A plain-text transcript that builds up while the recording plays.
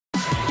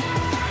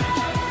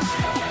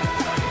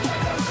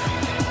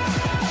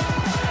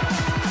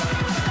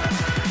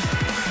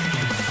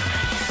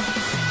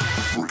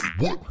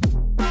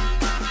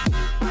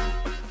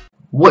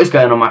What is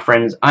going on, my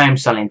friends? I am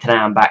Sully, and today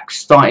I'm back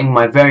starting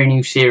my very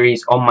new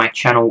series on my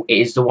channel. It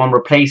is the one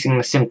replacing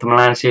the Symptom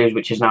Land series,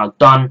 which is now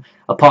done.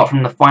 Apart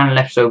from the final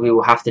episode we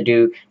will have to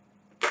do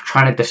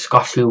trying to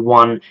discuss who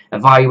won,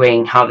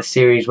 evaluating how the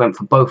series went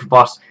for both of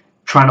us,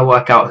 trying to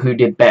work out who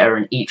did better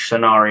in each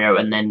scenario,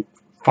 and then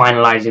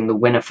finalizing the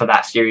winner for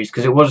that series,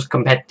 because it was a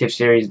competitive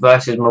series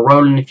versus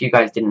Marolan, if you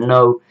guys didn't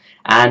know.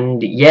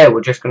 And yeah,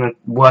 we're just going to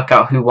work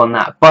out who won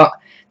that. But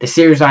the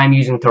series I am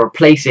using to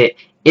replace it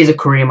is a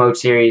career mode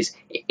series.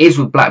 It is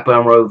with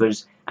Blackburn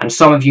Rovers, and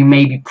some of you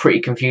may be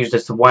pretty confused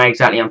as to why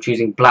exactly I'm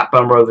choosing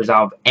Blackburn Rovers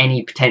out of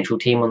any potential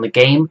team on the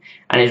game,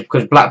 and it's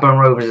because Blackburn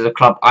Rovers is a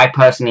club I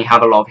personally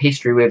have a lot of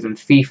history with in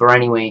FIFA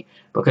anyway,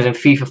 because in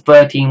FIFA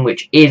 13,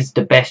 which is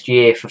the best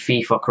year for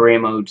FIFA career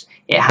modes,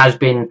 it has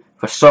been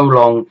for so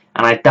long,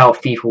 and I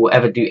doubt FIFA will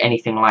ever do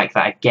anything like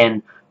that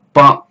again.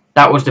 But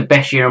that was the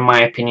best year in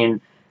my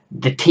opinion.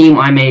 The team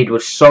I made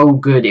was so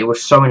good, it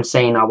was so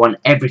insane. I won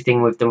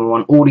everything with them. I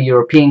won all the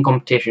European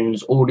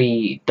competitions, all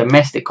the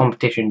domestic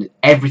competitions,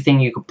 everything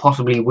you could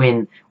possibly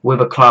win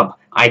with a club,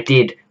 I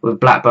did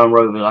with Blackburn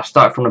Rovers. I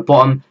started from the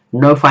bottom,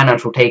 no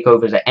financial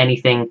takeovers or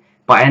anything,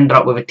 but I ended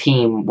up with a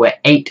team where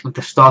 8 of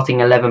the starting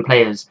 11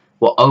 players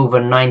were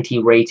over 90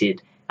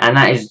 rated. And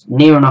that is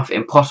near enough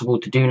impossible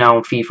to do now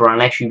on FIFA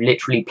unless you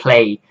literally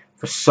play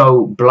for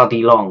so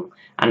bloody long.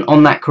 And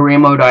on that career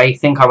mode, I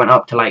think I went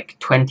up to like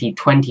 20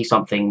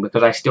 something,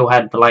 because I still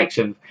had the likes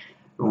of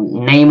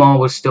Neymar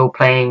was still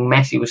playing,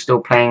 Messi was still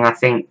playing. I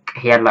think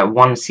he had like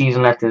 1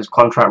 season left in his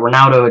contract.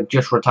 Ronaldo had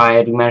just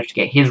retired. We managed to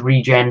get his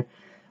regen,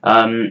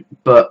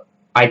 but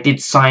I did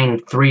sign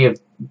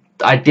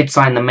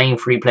the main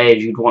 3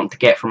 players you'd want to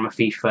get from a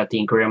FIFA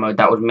 13 career mode.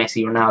 That was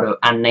Messi, Ronaldo,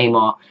 and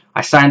Neymar.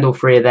 I signed all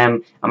 3 of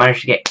them. I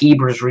managed to get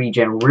Ibra's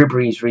regen,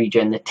 Ribery's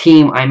regen. The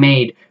team I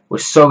made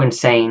was so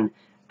insane.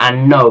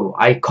 And no,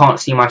 I can't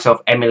see myself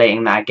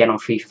emulating that again on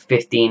FIFA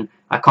 15.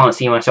 I can't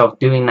see myself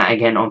doing that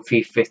again on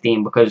FIFA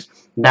 15, because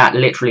that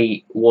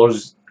literally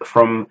was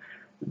from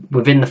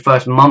within the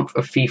first month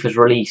of FIFA's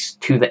release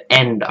to the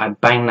end. I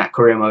banged that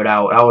career mode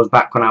out. I was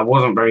back when I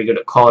wasn't very good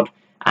at COD,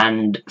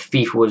 and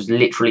FIFA was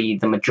literally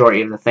the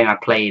majority of the thing I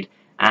played.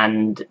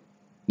 And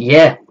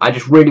yeah, I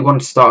just really wanted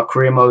to start a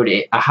career mode.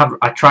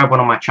 I tried one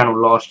on my channel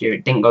last year.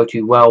 It didn't go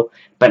too well,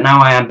 but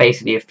now I am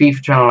basically a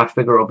FIFA channel. I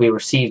figure it'll be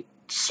received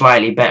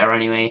slightly better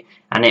anyway,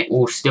 and it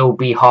will still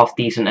be half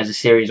decent as a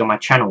series on my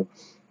channel.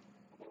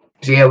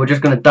 So yeah, we're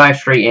just going to dive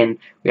straight in.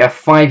 We have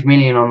 5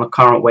 million on the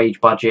current wage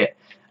budget,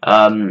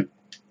 and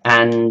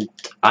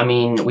I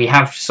mean, we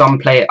have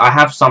I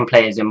have some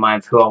players in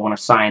mind who I want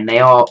to sign. They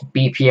are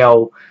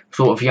BPL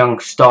sort of young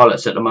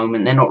starlets at the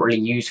moment. They're not really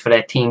used for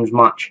their teams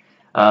much.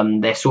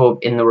 They're sort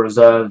of in the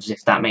reserves,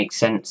 if that makes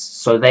sense.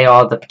 So they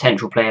are the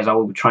potential players I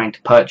will be trying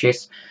to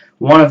purchase.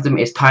 One of them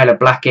is Tyler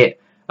Blackett.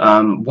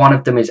 One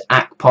of them is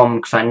Akpom,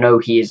 because I know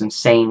he is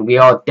insane. We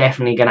are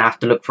definitely going to have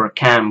to look for a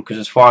cam, because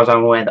as far as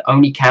I'm aware, the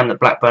only cam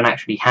that Blackburn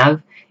actually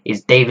have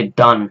is David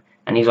Dunn,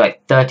 and he's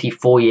like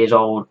 34 years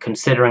old,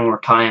 considering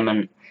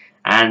retirement.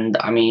 And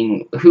I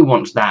mean, who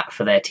wants that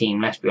for their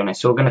team, let's be honest.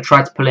 So we're going to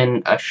try to pull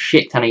in a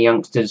shit ton of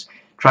youngsters,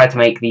 try to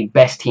make the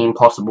best team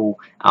possible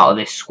out of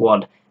this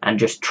squad, and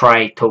just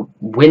try to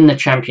win the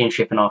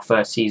championship in our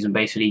first season,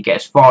 basically get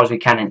as far as we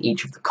can in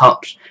each of the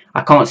cups.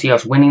 I can't see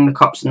us winning the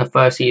cups in the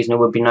first season. It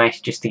would be nice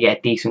just to get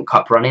a decent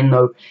cup run in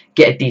though,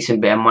 get a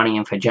decent bit of money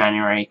in for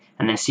January,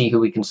 and then see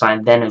who we can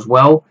sign then as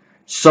well.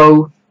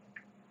 So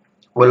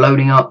we're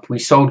loading up. We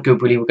sold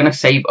Goodwillie. We're going to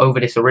save over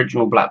this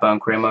original Blackburn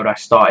career mode I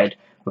started,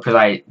 because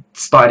I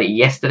started it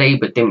yesterday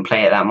but didn't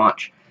play it that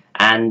much,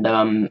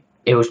 and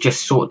it was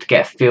just sort of to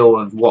get a feel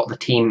of what the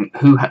team,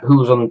 who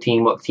was on the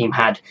team, what the team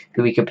had,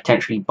 who we could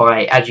potentially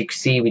buy. As you can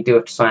see, we do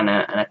have to sign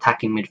an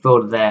attacking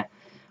midfielder there.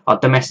 Our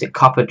domestic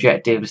cup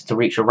objective is to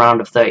reach a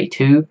round of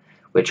 32,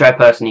 which I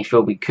personally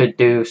feel we could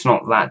do. It's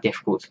not that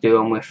difficult to do,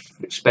 and we're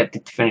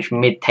expected to finish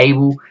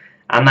mid-table,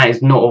 and that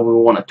is not what we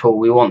want at all.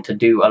 We want to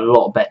do a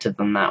lot better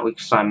than that. We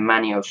could sign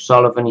Manny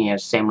O'Sullivan. He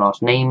has the same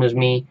last name as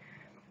me.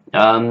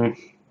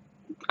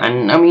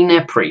 And I mean,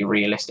 they're pretty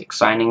realistic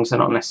signings. They're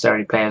not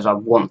necessarily players I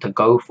want to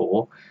go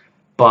for,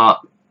 but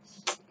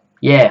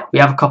yeah, we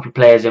have a couple of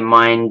players in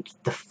mind.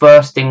 The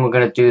first thing we're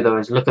going to do though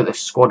is look at the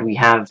squad we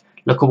have,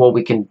 look at what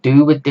we can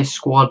do with this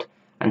squad,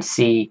 and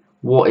see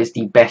what is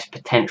the best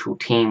potential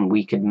team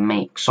we could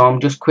make. So I'm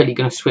just quickly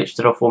going to switch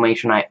to the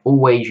formation I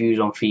always use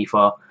on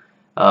FIFA,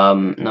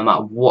 no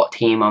matter what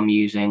team I'm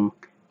using,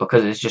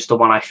 because it's just the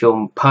one I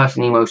feel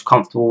personally most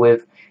comfortable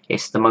with.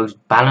 It's the most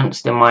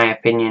balanced in my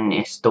opinion.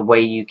 It's the way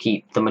you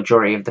keep the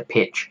majority of the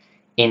pitch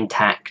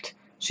intact,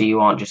 so you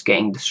aren't just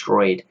getting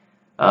destroyed.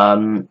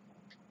 Conway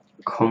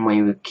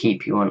would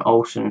keep you on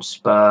Olsen,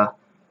 Spur,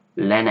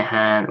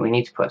 Lenihan. We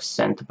need to put a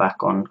centre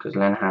back on, because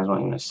Lenihan's not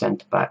even a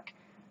centre back.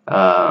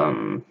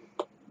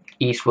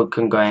 Eastwood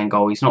can go in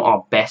goal. He's not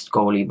our best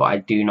goalie, but I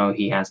do know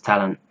he has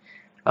talent.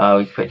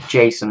 We put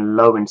Jason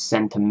Lowe in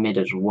centre mid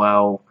as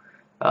well.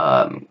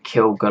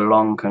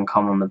 Kilgalong can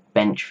come on the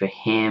bench for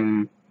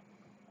him.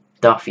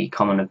 Duffy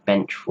come on a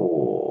bench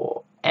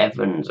for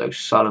Evans.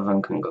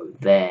 O'Sullivan can go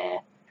there.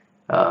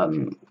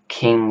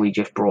 King we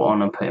just brought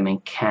on and put him in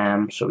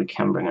cam, so we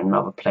can bring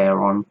another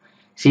player on.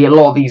 See, a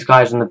lot of these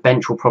guys on the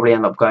bench will probably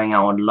end up going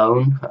out on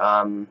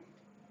loan,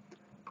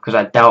 because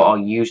I doubt I'll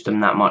use them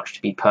that much,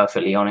 to be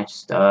perfectly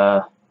honest.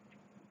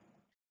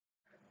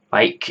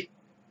 Like,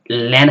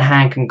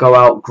 Lenhan can go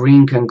out,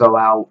 Green can go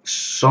out,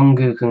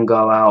 Songu can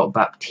go out,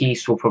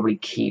 Baptiste will probably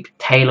keep,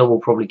 Taylor will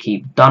probably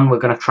keep, Dunn we're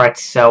going to try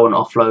to sell and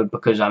offload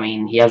because, I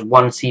mean, he has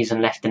one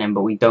season left in him,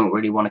 but we don't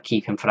really want to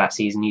keep him for that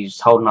season. He's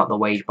just holding up the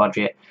wage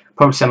budget.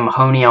 Probably send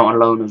Mahoney out on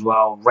loan as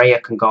well.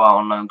 Raya can go out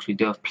on loan because we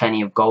do have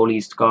plenty of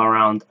goalies to go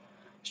around.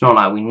 It's not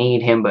like we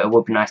need him, but it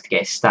would be nice to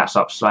get his stats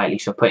up slightly,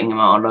 so putting him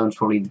out on loan is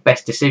probably the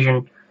best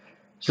decision.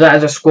 So that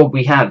is a squad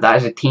we have. That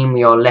is a team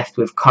we are left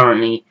with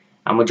currently.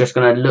 And we're just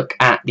going to look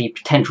at the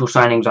potential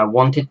signings I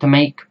wanted to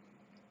make.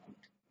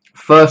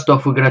 First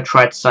off, we're going to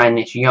try to sign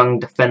this young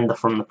defender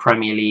from the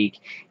Premier League.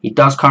 He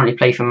does currently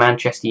play for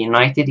Manchester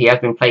United. He has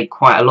been played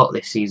quite a lot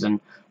this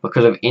season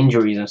because of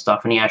injuries and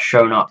stuff, and he has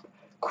shown up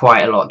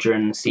quite a lot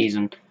during the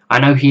season. I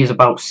know he is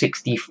about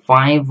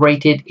 65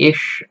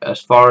 rated-ish,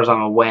 as far as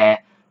I'm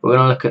aware. We're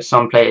going to look at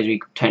some players we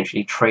could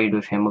potentially trade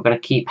with him. We're going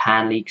to keep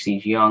Hanley because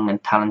he's young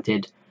and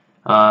talented.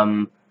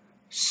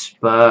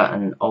 Spur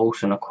and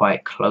Olsen are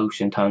quite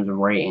close in terms of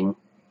rating.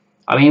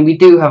 I mean, we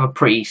do have a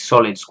pretty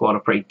solid squad,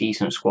 a pretty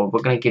decent squad.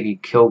 We're going to give you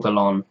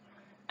Kilgalon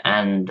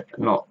and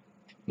not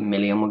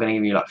million. We're going to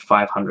give you like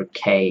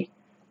 500k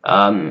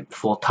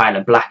for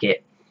Tyler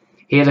Blackett.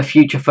 He is a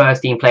future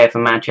first team player for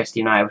Manchester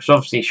United, which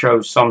obviously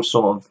shows some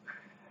sort of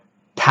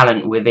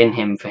talent within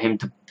him for him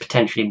to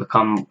potentially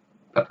become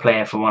a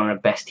player for one of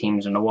the best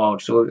teams in the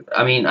world. So,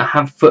 I mean, I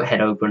have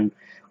Foothead open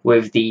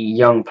with the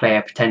young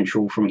player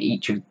potential from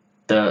each of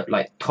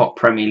the top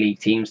Premier League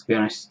teams, to be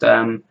honest.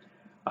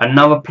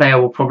 Another player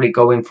we'll probably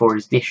go in for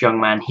is this young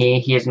man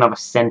here. He is another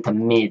centre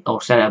mid, or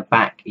centre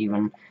back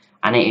even,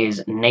 and it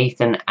is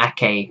Nathan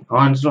Ake.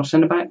 Oh, he's not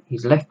centre back,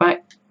 he's left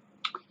back.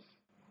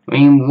 I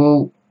mean,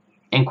 we'll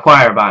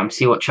inquire about him,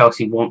 see what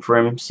Chelsea want for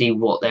him, see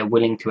what they're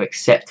willing to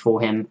accept for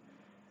him.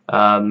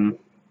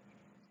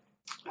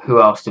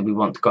 Who else did we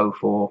want to go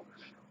for?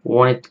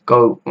 Wanted to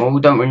go, well,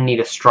 we don't really need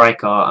a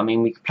striker. I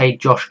mean, we could play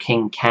Josh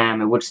King cam.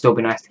 It would still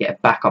be nice to get a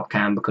backup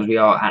cam because we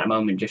are at the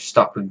moment just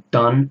stuck with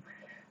Dunn.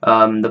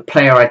 The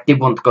player I did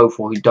want to go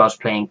for who does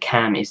play in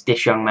cam is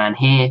this young man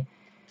here,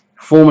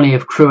 formerly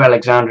of Crewe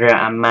Alexandria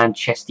and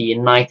Manchester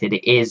United.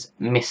 It is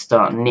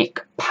Mr. Nick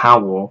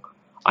Powell.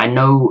 I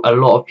know a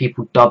lot of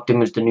people dubbed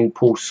him as the new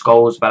Paul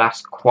Scholes, but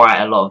that's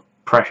quite a lot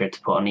of pressure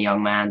to put on a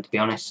young man, to be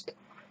honest.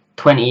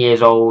 20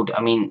 years old.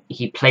 I mean,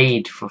 he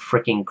played for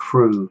freaking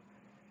Crewe.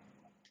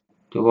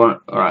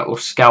 Alright, we'll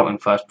scout him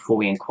first before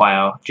we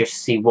inquire, just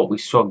see what we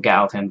sort of get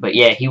out of him. But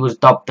yeah, he was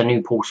dubbed the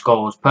new Paul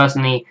Scholes.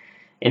 Personally,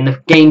 in the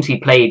games he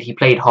played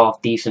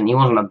half decent. He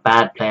wasn't a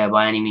bad player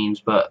by any means,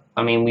 but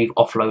I mean, we've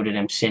offloaded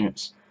him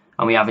since,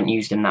 and we haven't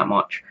used him that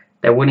much.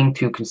 They're willing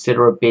to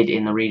consider a bid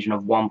in the region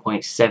of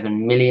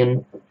 1.7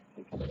 million.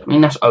 I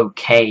mean, that's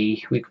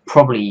okay. We could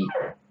probably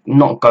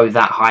not go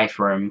that high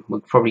for him.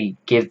 We'd probably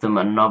give them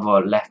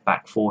another left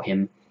back for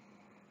him.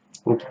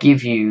 We'll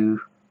give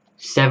you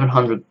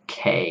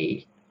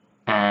 700k,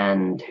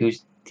 and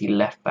who's the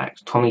left back?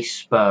 Tommy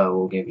Spur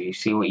will give you.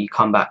 See what you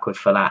come back with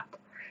for that.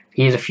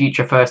 He is a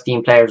future first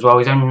team player as well.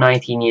 He's only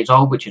 19 years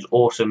old, which is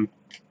awesome.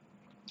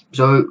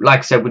 So, like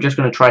I said, we're just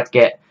going to try to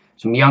get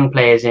some young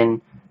players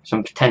in,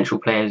 some potential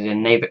players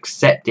in. They've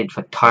accepted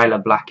for Tyler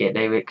Blackett.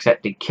 They've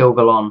accepted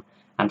Kilgalon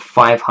and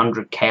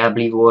 500k, I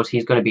believe it was.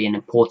 He's going to be an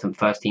important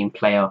first team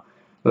player.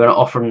 We're going to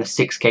offer him the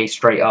 6k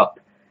straight up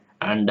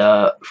and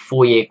a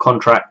 4-year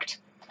contract.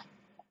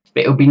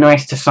 But it would be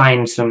nice to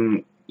sign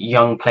some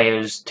young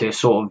players to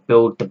sort of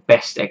build the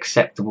best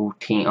acceptable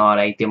team. Oh,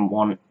 they didn't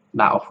want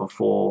that offer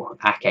for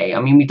Ake. I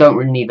mean, we don't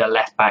really need a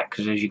left back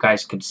because, as you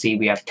guys could see,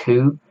 we have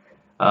 2.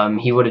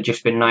 He would have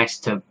just been nice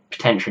to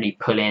potentially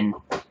pull in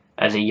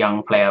as a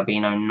young player,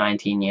 being only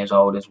 19 years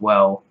old as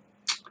well.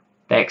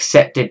 They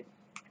accepted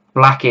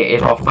Blackett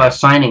is our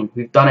first signing.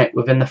 We've done it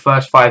within the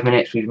first 5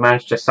 minutes. We've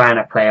managed to sign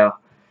a player.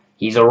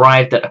 He's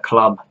arrived at the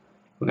club.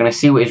 We're going to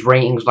see what his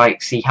rating's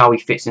like, see how he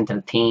fits into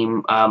the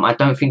team. I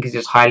don't think he's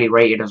as highly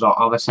rated as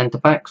our other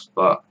centre-backs,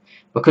 but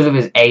because of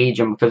his age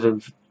and because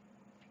of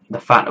the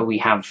fact that we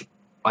have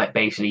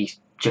basically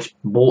just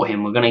bought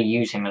him, we're going to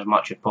use him as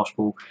much as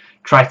possible.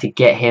 Try to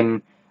get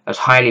him as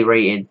highly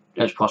rated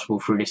as possible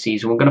through the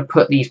season. We're going to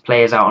put these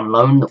players out on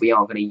loan that we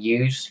aren't going to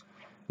use.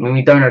 I mean,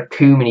 we don't have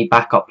too many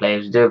backup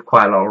players. We do have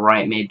quite a lot of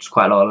right mids,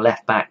 quite a lot of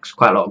left backs,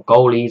 quite a lot of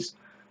goalies.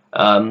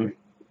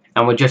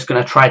 And we're just going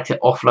to try to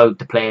offload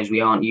the players we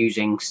aren't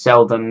using,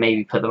 sell them,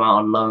 maybe put them out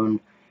on loan.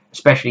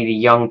 Especially the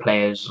young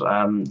players,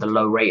 the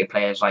low-rated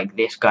players like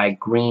this guy.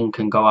 Green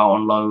can go out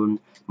on loan.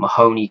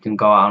 Mahoney can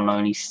go out on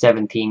loan. He's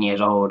 17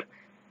 years old.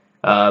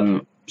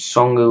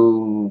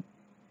 Songu,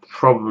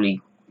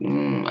 probably,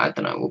 I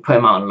don't know, we'll put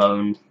him out on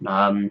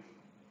loan.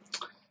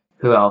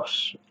 Who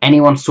else?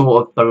 Anyone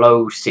sort of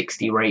below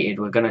 60 rated,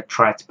 we're going to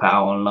try to put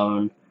out on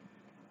loan.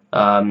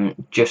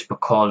 Just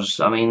because,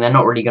 I mean, they're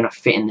not really going to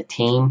fit in the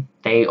team.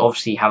 They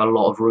obviously have a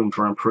lot of room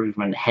for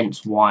improvement,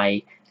 hence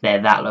why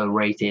they're that low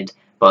rated.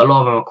 but a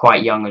lot of them are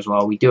quite young as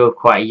well. We do have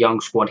quite a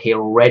young squad here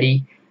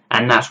already,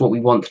 and that's what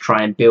we want to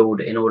try and build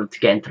in order to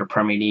get into the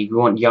Premier League. We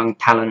want young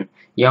talent,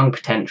 young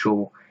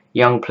potential,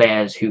 young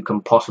players who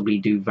can possibly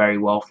do very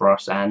well for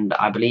us. And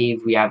I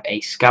believe we have a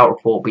scout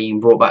report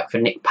being brought back for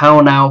Nick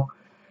Powell now,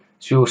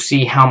 so we'll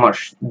see how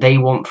much they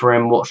want for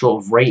him, what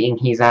sort of rating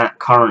he's at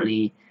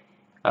currently.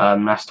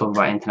 Let's talk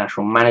about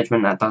international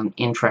management. That doesn't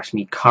interest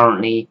me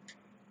currently.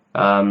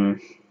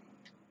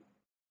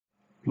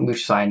 We've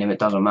signed him, it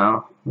doesn't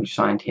matter. We've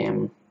signed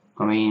him.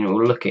 I mean,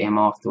 we'll look at him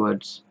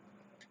afterwards.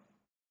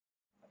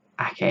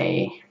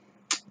 Okay,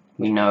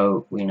 we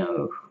know.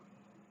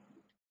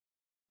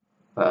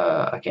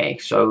 Okay,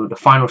 so the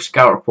final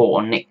scout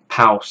report on Nick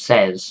Powell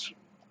says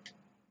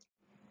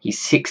he's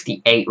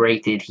 68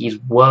 rated. He's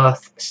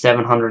worth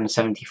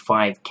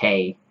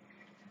 775k,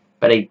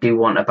 but they do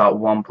want about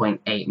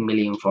 1.8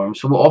 million for him.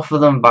 So we'll offer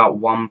them about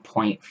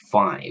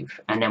 1.5,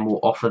 and then we'll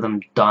offer them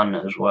done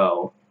as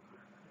well.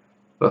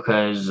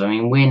 Because, I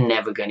mean, we're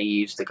never going to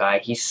use the guy.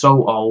 He's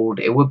so old.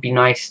 It would be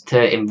nice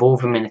to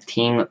involve him in a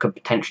team that could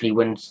potentially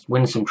win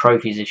some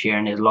trophies this year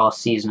in his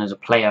last season as a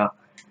player.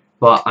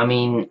 But, I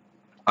mean,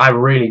 I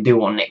really do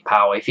want Nick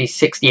Powell. If he's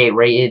 68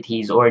 rated,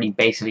 he's already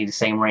basically the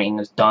same rating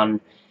as Dunn.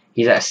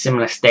 He's at a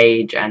similar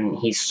stage, and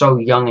he's so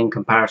young in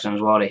comparison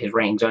as well that his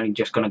rating's only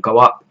just going to go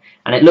up.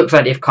 And it looks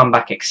like they've come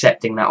back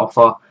accepting that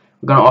offer.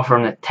 We're going to offer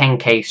him a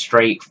 10k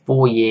straight,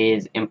 4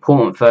 years,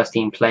 important first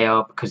team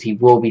player, because he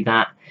will be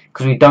that.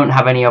 Because we don't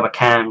have any other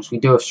cams. We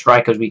do have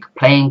strikers we could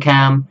play in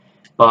cam,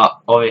 but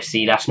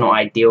obviously that's not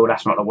ideal.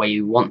 That's not the way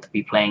you want to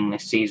be playing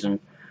this season.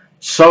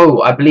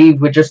 So I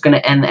believe we're just going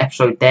to end the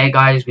episode there,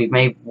 guys. We've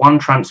made one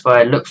transfer.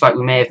 It looks like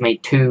we may have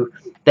made two.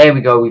 There we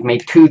go. We've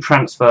made two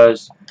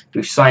transfers.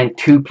 We've signed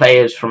two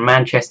players from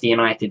Manchester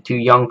United, two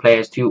young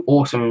players, two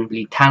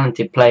awesomely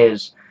talented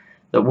players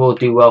that will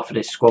do well for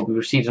this squad. We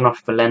received an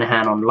offer for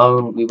Lenihan on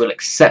loan. We will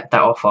accept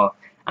that offer.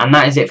 And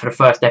that is it for the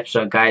first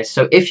episode, guys.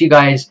 So if you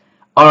guys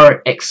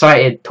are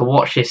excited to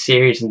watch this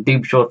series, and do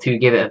be sure to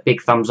give it a big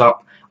thumbs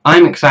up.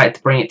 I'm excited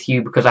to bring it to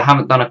you because I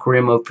haven't done a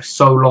career mode for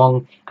so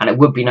long, and it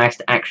would be nice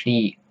to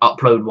actually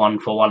upload one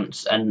for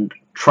once and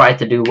try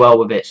to do well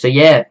with it. So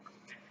yeah,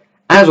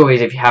 as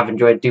always, if you have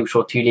enjoyed, do be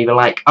sure to leave a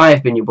like.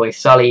 I've been your boy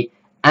Sully,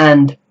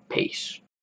 and peace.